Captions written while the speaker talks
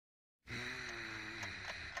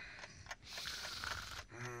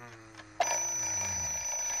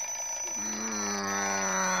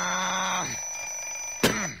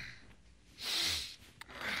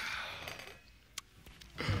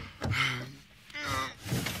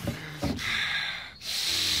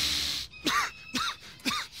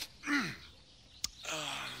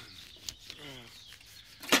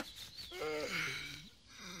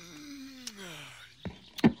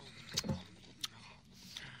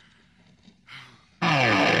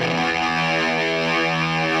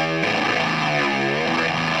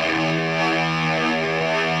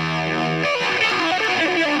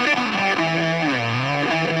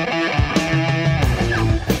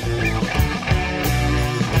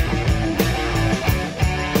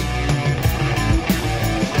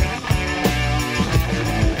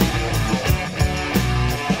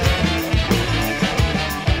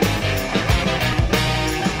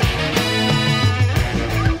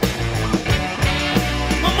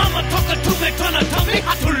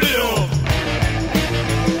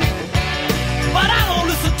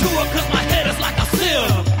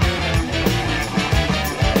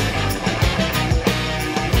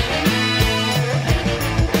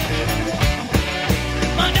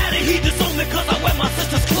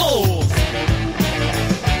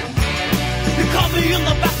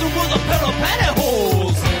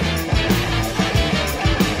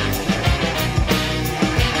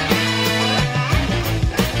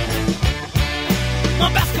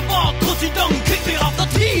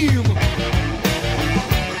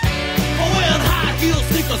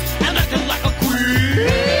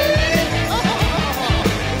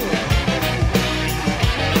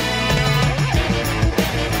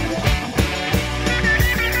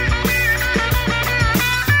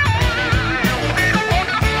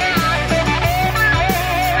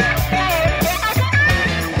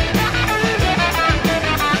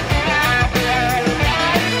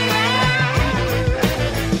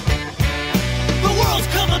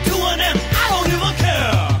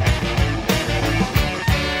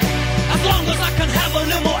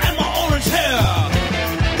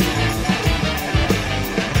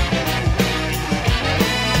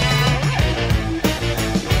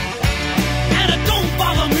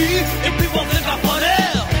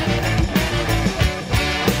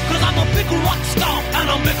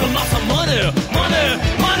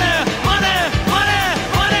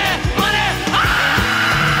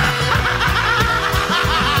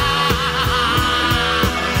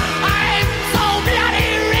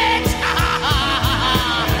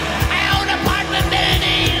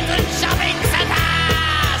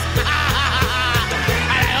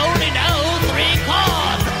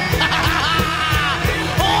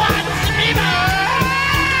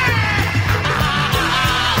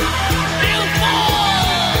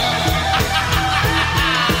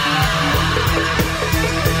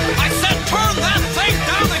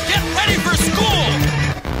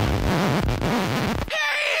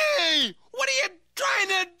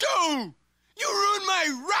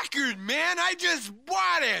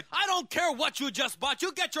don't care what you just bought.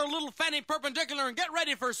 You get your little fanny perpendicular and get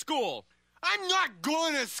ready for school. I'm not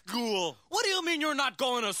going to school. What do you mean you're not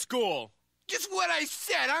going to school? Just what I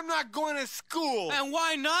said. I'm not going to school. And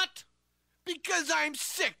why not? Because I'm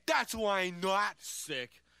sick. That's why not. Sick?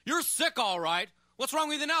 You're sick, all right. What's wrong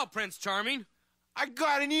with you now, Prince Charming? I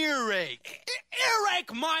got an earache.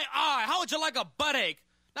 Earache, my eye. How would you like a butt ache?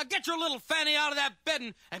 Now get your little fanny out of that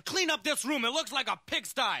bed and clean up this room. It looks like a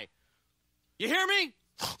pigsty. You hear me?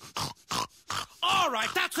 All right,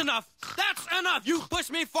 that's enough. That's enough. You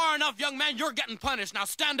pushed me far enough, young man. You're getting punished. Now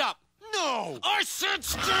stand up. No. I said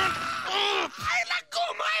stand up. Hey, let go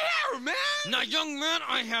of my hair, man. Now, young man,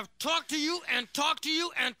 I have talked to you and talked to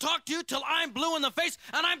you and talked to you till I'm blue in the face,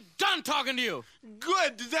 and I'm done talking to you.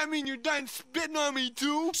 Good. Does that mean you're done spitting on me,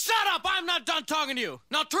 too? Shut up. I'm not done talking to you.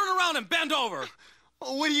 Now turn around and bend over.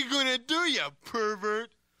 Oh, what are you going to do, you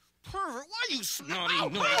pervert? Pervert? Why you snotty? Oh,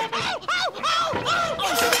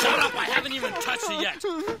 shut up. I haven't even touched you yet.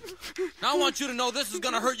 Now I want you to know this is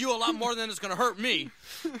going to hurt you a lot more than it's going to hurt me.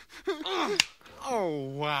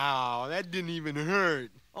 Oh, wow. That didn't even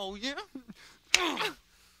hurt. Oh, yeah?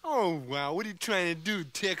 Oh, wow. What are you trying to do,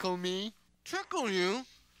 tickle me? Tickle you?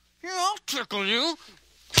 Yeah, I'll tickle you.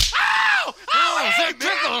 Ow! Oh, is that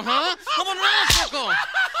tickle, huh? Come on, another tickle.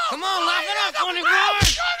 Come on, laugh it up, funny boy.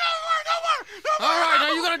 No more. All right,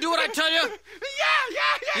 now you gonna do what I tell you?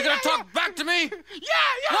 Yeah. You gonna talk back to me?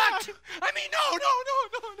 Yeah. What? I mean,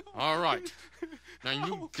 no. All right. Now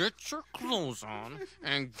you get your clothes on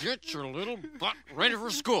and get your little butt ready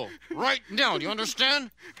for school. Right now, do you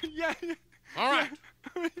understand? Yeah. All right.